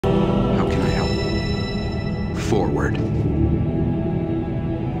Forward.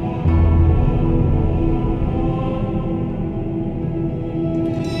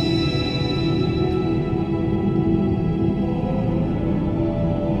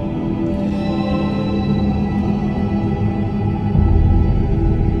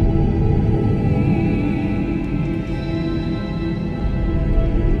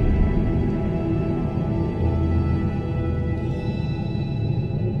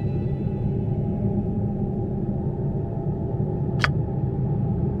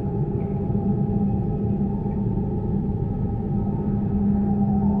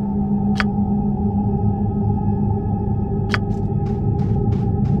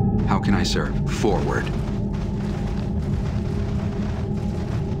 How can I serve? Forward.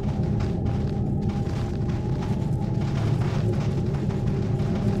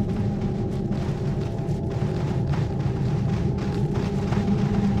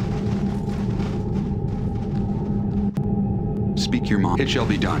 Speak your mind. It shall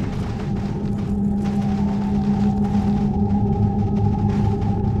be done.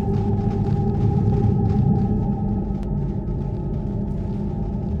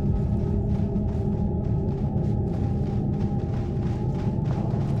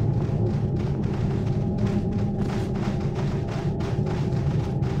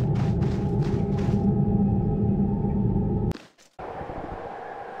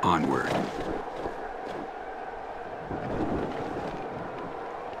 Onward.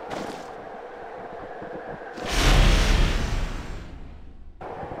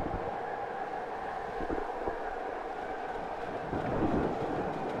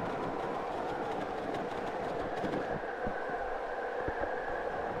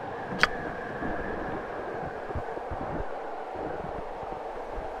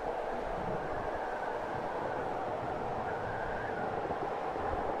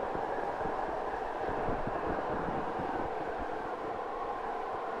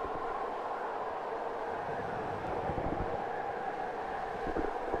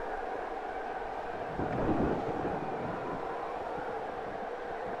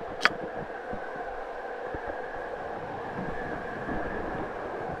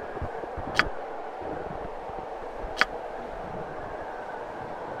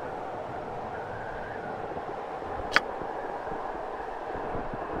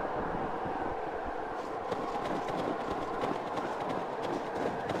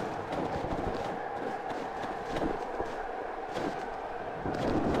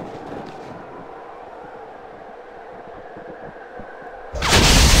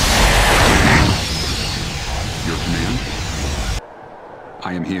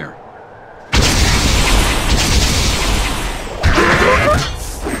 I am here.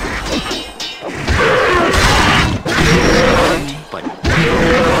 But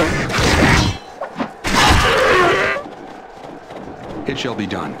it shall be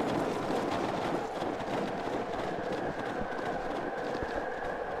done.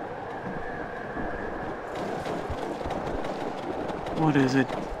 What is it?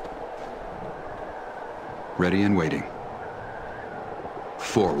 Ready and waiting.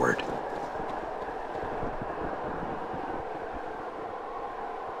 Forward.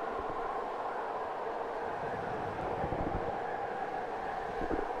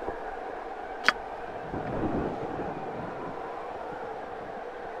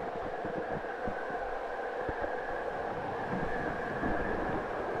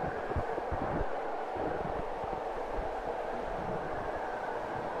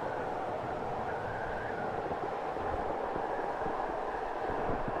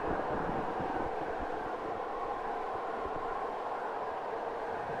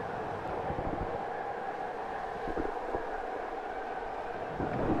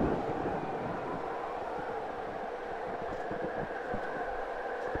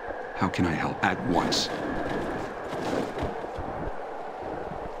 How can I help? At once.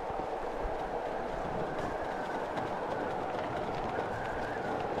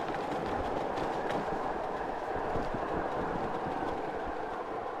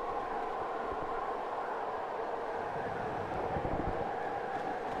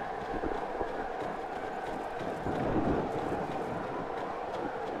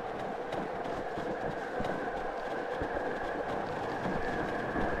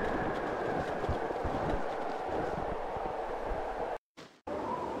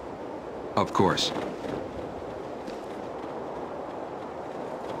 Of course.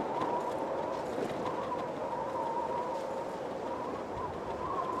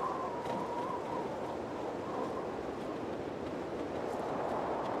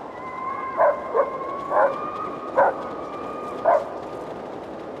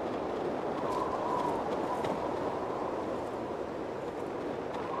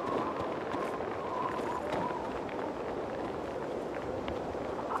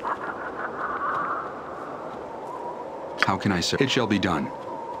 How can I serve? It shall be done.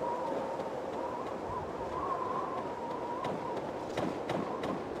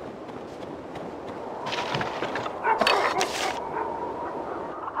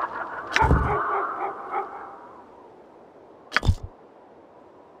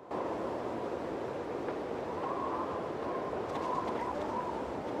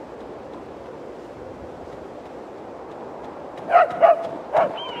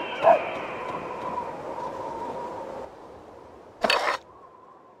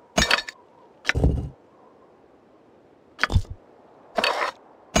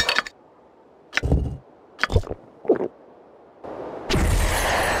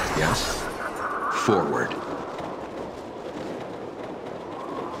 Yes. Forward.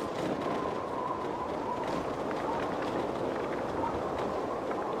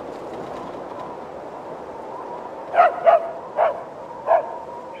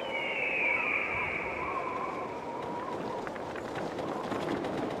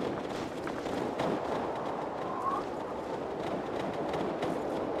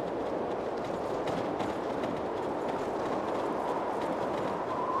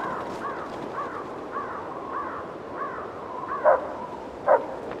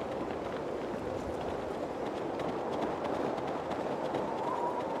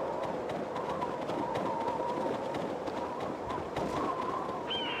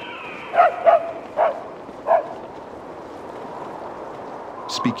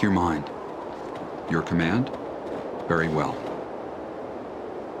 Speak your mind. Your command? Very well.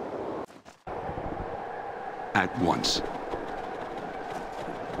 At once.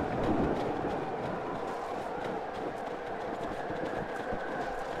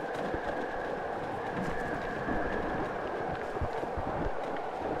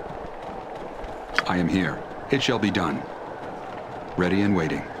 I am here. It shall be done. Ready and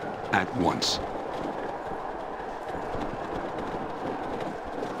waiting. At once.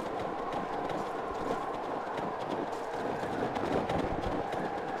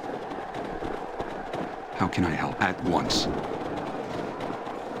 How can I help? At once.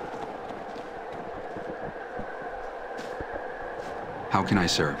 How can I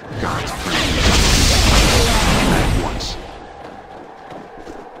serve? God's plan. At once.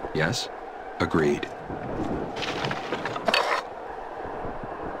 Yes? Agreed.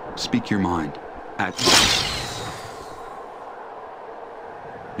 Speak your mind. At once.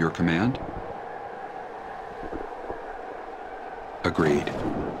 Your command? Agreed.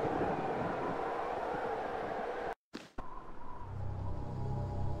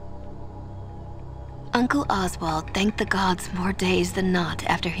 Uncle Oswald thanked the gods more days than not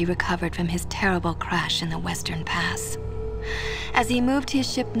after he recovered from his terrible crash in the Western Pass. As he moved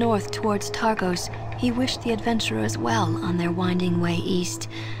his ship north towards Targos, he wished the adventurers well on their winding way east.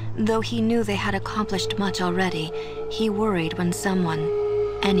 Though he knew they had accomplished much already, he worried when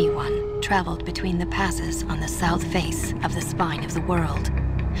someone, anyone, traveled between the passes on the south face of the spine of the world.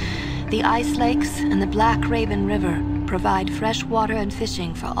 The ice lakes and the Black Raven River provide fresh water and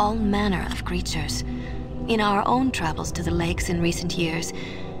fishing for all manner of creatures. In our own travels to the lakes in recent years,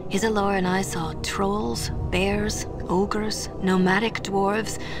 Isilor and I saw trolls, bears, ogres, nomadic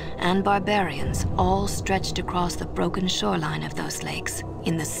dwarves, and barbarians all stretched across the broken shoreline of those lakes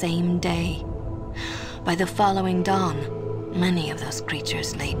in the same day. By the following dawn, many of those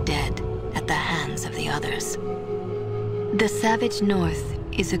creatures lay dead at the hands of the others. The savage north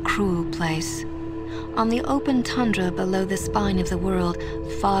is a cruel place. On the open tundra below the spine of the world,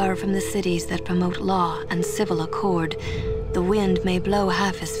 far from the cities that promote law and civil accord, the wind may blow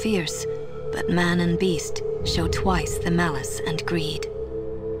half as fierce, but man and beast show twice the malice and greed.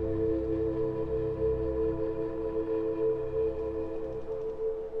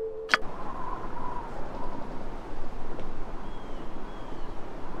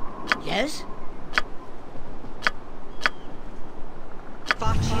 Yes?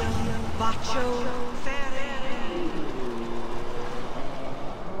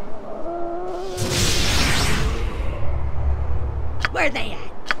 Where are they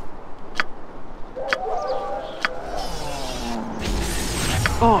at?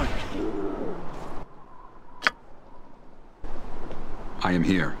 Oh, I am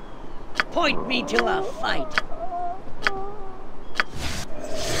here. Point me to a fight.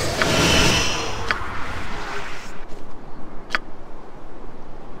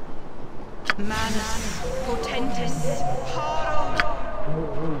 Manus potentis haro.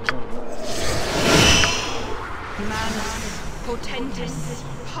 Manus potentis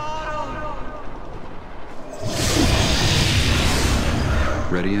haro.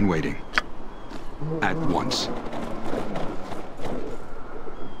 Ready and waiting. At once.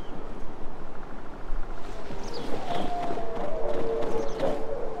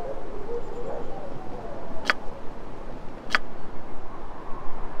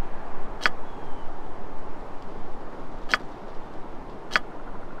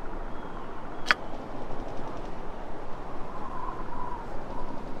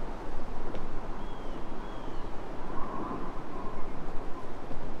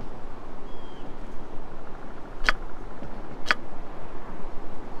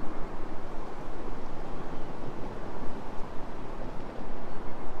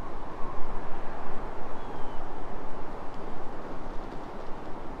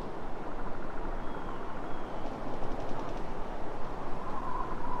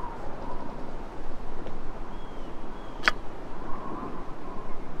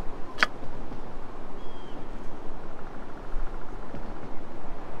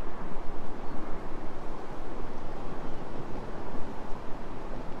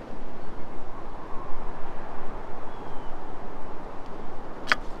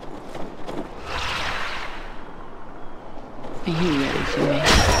 Are you ready for me?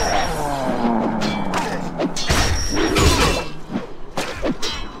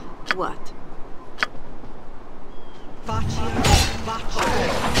 What?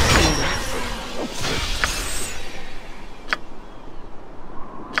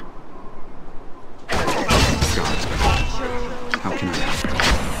 How can I help?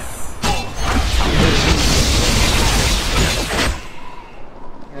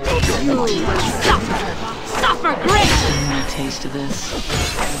 Suffer great! Want a taste of this?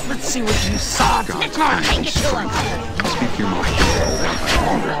 Let's see what you saw. God's Come on, kindly take it to him. strength. Speak your mind. Hold out much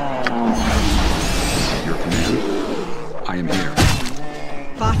longer. Your command. I am here.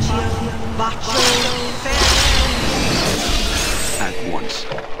 At once.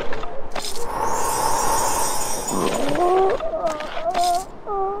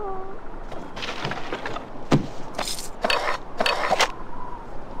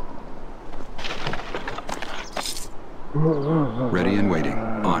 Ready and waiting.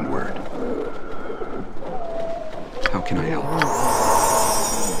 Onward. How can I help?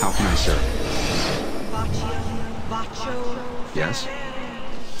 How can I serve? Yes?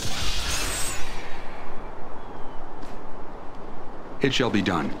 It shall be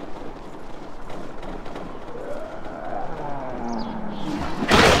done.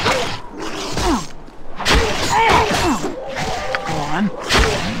 Go on.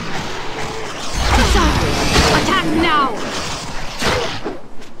 Attack now!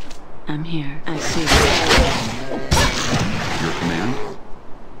 I'm here. I see. Your command?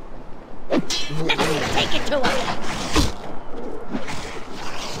 Take it to him.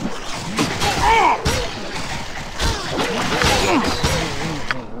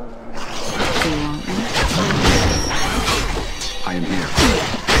 Do you want me? I am here.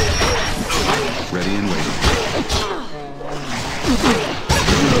 Ready and waiting.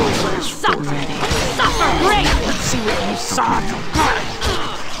 Ready. Suffer great! Let's see what you saw.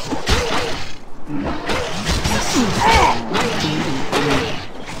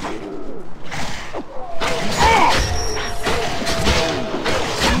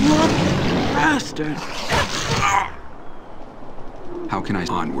 Bastard. How can I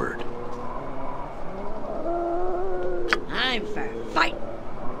onward? Time for fight.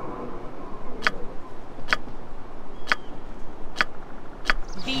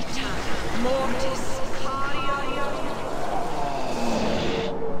 Vita mortis caria.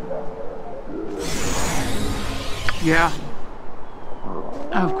 Yeah.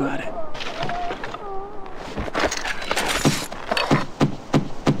 I've got it.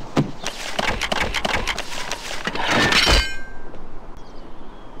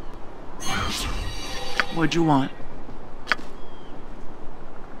 What'd you want?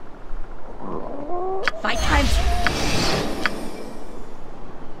 Fight time.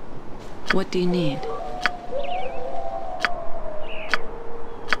 What do you need?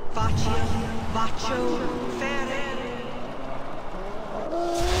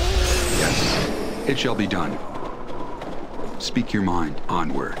 Yes. It shall be done. Speak your mind.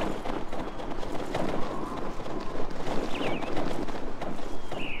 Onward.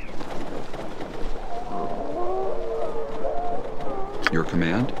 Your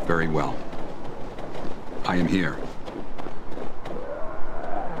command? Very well. I am here.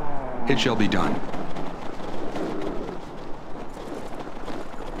 It shall be done.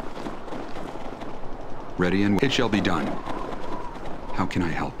 Ready and it shall be done. How can I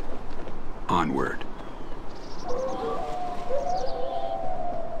help? Onward.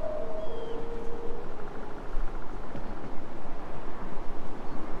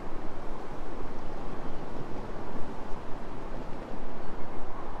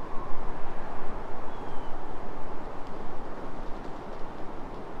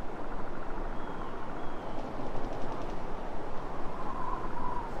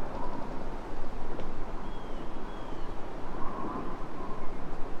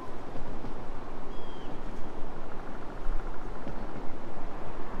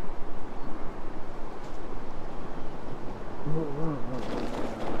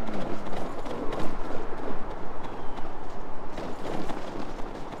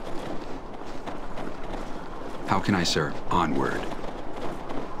 How can I serve? Onward.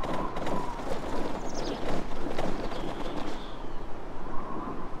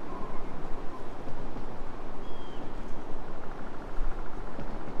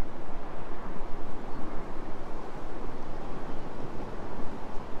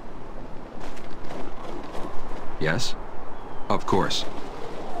 Yes? Of course.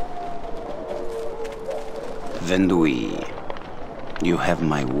 Vendui, you have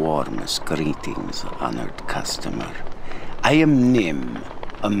my warmest greetings, honored customer. I am Nim,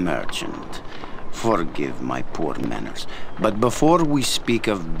 a merchant. Forgive my poor manners, but before we speak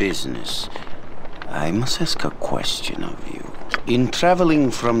of business, I must ask a question of you. In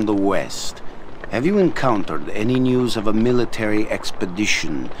traveling from the west, have you encountered any news of a military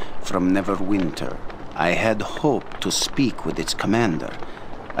expedition from Neverwinter? I had hoped to speak with its commander.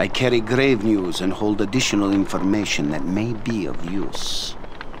 I carry grave news and hold additional information that may be of use.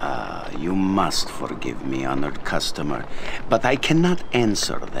 You must forgive me, honored customer, but I cannot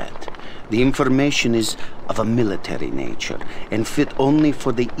answer that. The information is of a military nature and fit only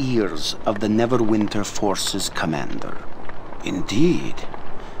for the ears of the Neverwinter Forces commander. Indeed.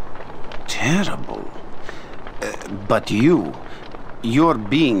 Terrible. But your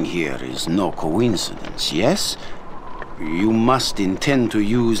being here is no coincidence, yes? You must intend to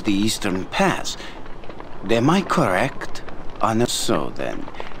use the Eastern Pass. Am I correct? So then,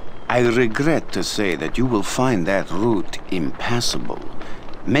 I regret to say that you will find that route impassable.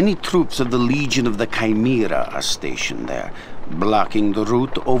 Many troops of the Legion of the Chimera are stationed there, blocking the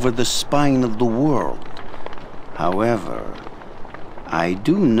route over the spine of the world. However, I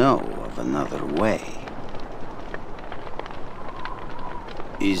do know of another way.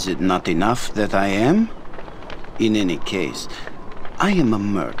 Is it not enough that I am? In any case, I am a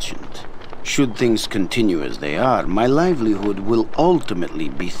merchant. Should things continue as they are, my livelihood will ultimately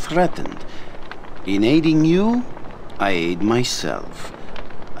be threatened. In aiding you, I aid myself.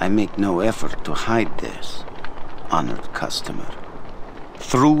 I make no effort to hide this, honored customer.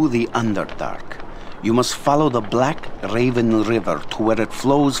 Through the Underdark, you must follow the Black Raven River to where it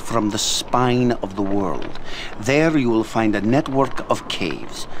flows from the spine of the world. There you will find a network of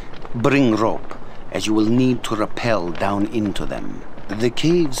caves. Bring rope, as you will need to rappel down into them. The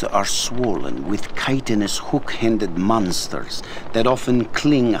caves are swollen with chitinous hook-handed monsters that often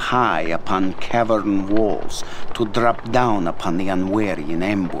cling high upon cavern walls to drop down upon the unwary in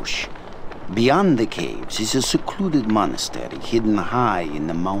ambush. Beyond the caves is a secluded monastery hidden high in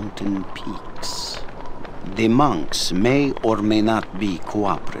the mountain peaks. The monks may or may not be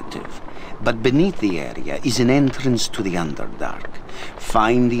cooperative, but beneath the area is an entrance to the Underdark.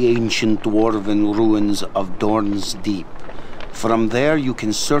 Find the ancient dwarven ruins of Dorn's Deep. From there you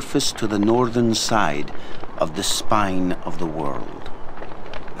can surface to the northern side of the spine of the world.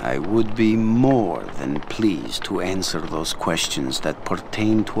 I would be more than pleased to answer those questions that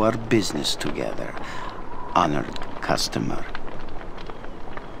pertain to our business together, honored customer.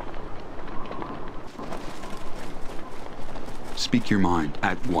 Speak your mind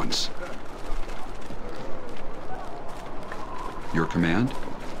at once. Your command?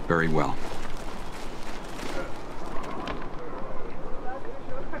 Very well.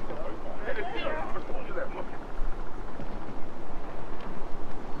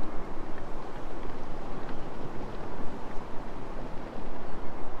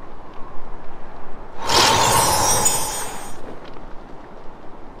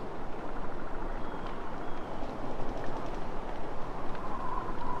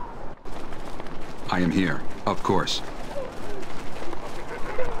 I am here, of course.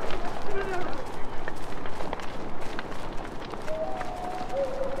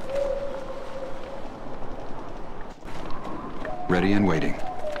 Ready and waiting.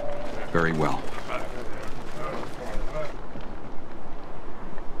 Very well.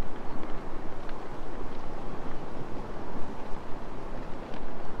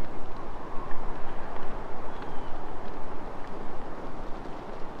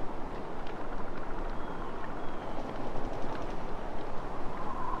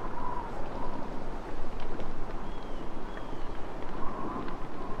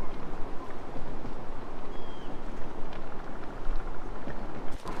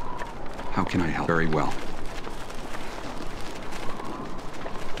 How can I help? Very well.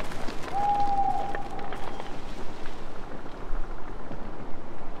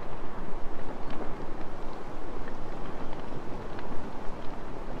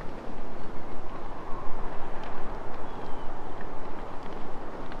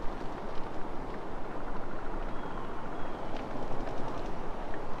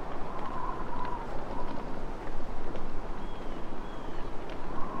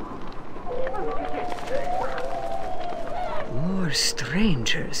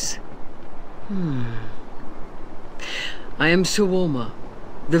 Strangers. I am Suoma,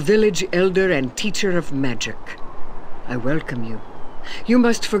 the village elder and teacher of magic. I welcome you. You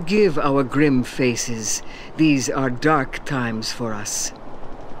must forgive our grim faces. These are dark times for us.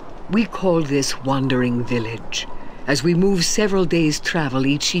 We call this Wandering Village. As we move several days' travel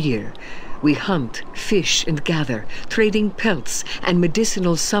each year, we hunt, fish, and gather, trading pelts and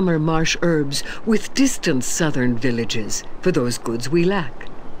medicinal summer marsh herbs with distant southern villages for those goods we lack.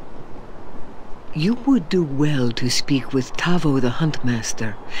 You would do well to speak with Tavo the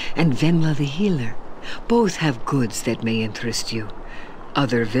Huntmaster and Venla the Healer. Both have goods that may interest you.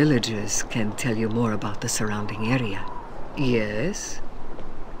 Other villagers can tell you more about the surrounding area. Yes?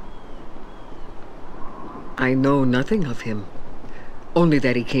 I know nothing of him. Only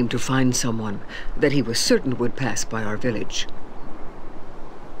that he came to find someone that he was certain would pass by our village.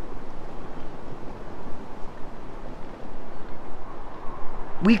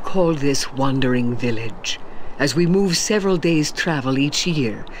 We call this Wandering Village, as we move several days' travel each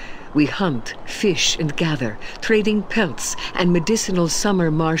year. We hunt, fish, and gather, trading pelts and medicinal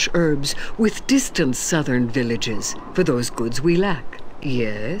summer marsh herbs with distant southern villages for those goods we lack.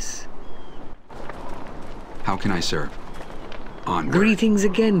 Yes? How can I serve? Onward. Greetings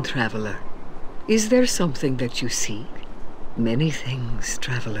again, traveler. Is there something that you seek? Many things,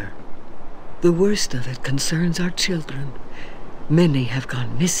 traveler. The worst of it concerns our children. Many have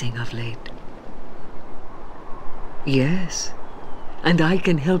gone missing of late. Yes, and I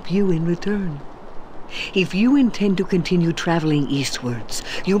can help you in return. If you intend to continue traveling eastwards,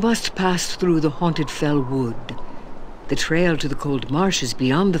 you must pass through the haunted fell wood. The trail to the cold marshes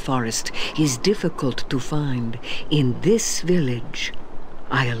beyond the forest is difficult to find. In this village,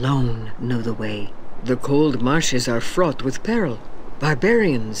 I alone know the way. The cold marshes are fraught with peril.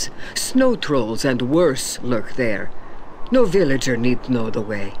 Barbarians, snow trolls, and worse lurk there. No villager need know the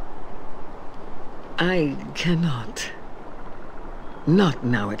way. I cannot. Not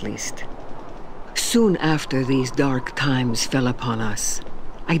now, at least. Soon after these dark times fell upon us,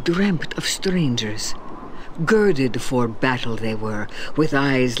 I dreamt of strangers. Girded for battle they were, with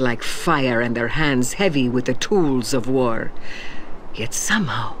eyes like fire and their hands heavy with the tools of war. Yet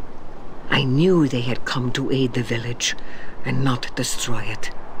somehow, I knew they had come to aid the village and not destroy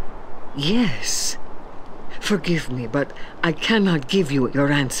it. Yes. Forgive me, but I cannot give you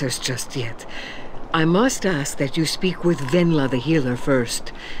your answers just yet. I must ask that you speak with Venla the Healer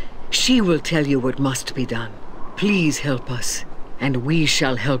first. She will tell you what must be done. Please help us, and we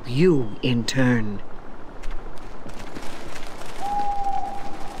shall help you in turn.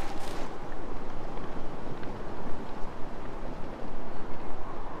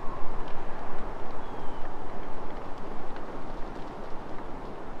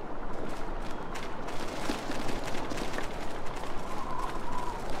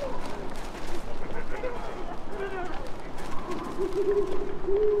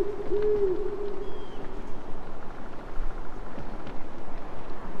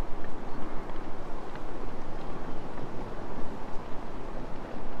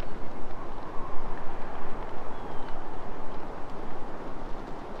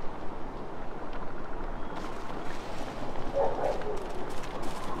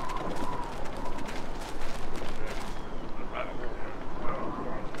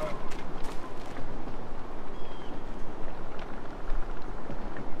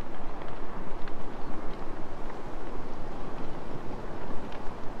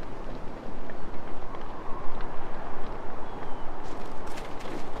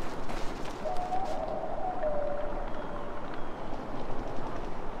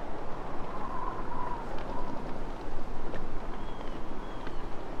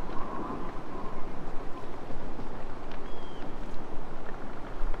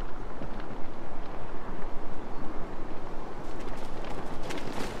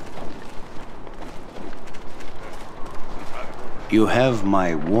 You have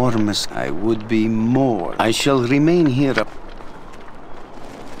my warmest. I would be more. I shall remain here.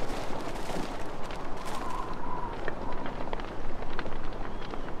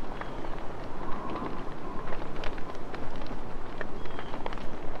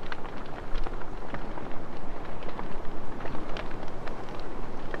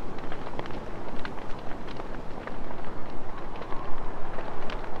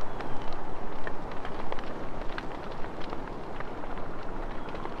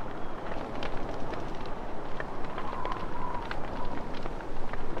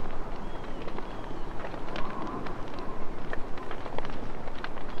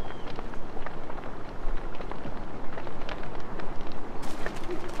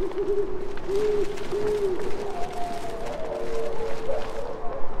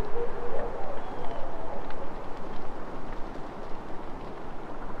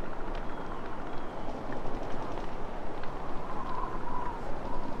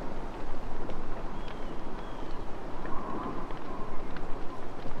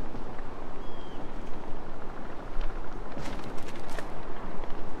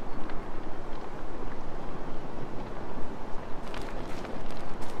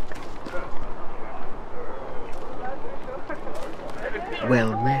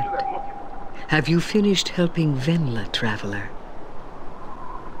 Well met. Have you finished helping Venla, traveler?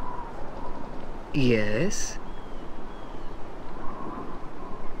 Yes.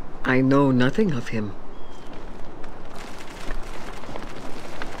 I know nothing of him.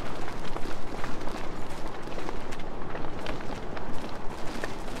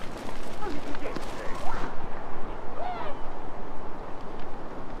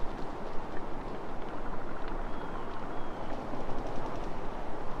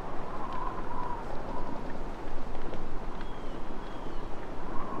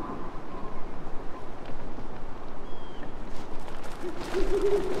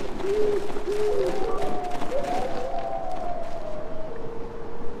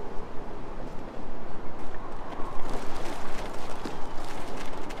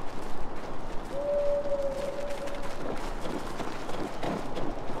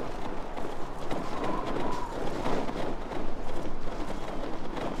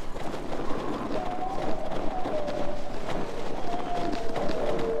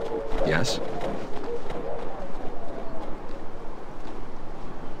 Yes?